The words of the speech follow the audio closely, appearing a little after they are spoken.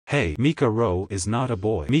Hey, Mika is not a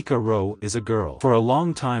boy. Mika is a girl. For a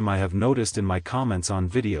long time I have noticed in my comments on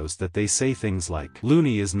videos that they say things like,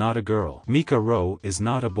 Looney is not a girl. Mika is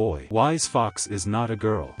not a boy. Wise Fox is not a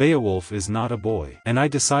girl. Beowulf is not a boy. And I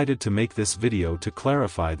decided to make this video to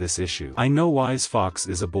clarify this issue. I know Wise Fox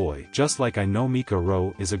is a boy, just like I know Mika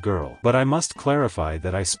is a girl. But I must clarify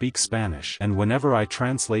that I speak Spanish, and whenever I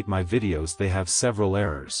translate my videos they have several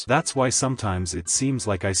errors. That's why sometimes it seems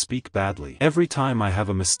like I speak badly. Every time I have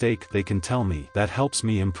a mistake they can tell me. That helps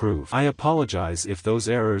me improve. I apologize if those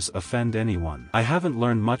errors offend anyone. I haven't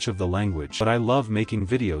learned much of the language, but I love making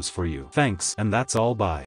videos for you. Thanks, and that's all. Bye.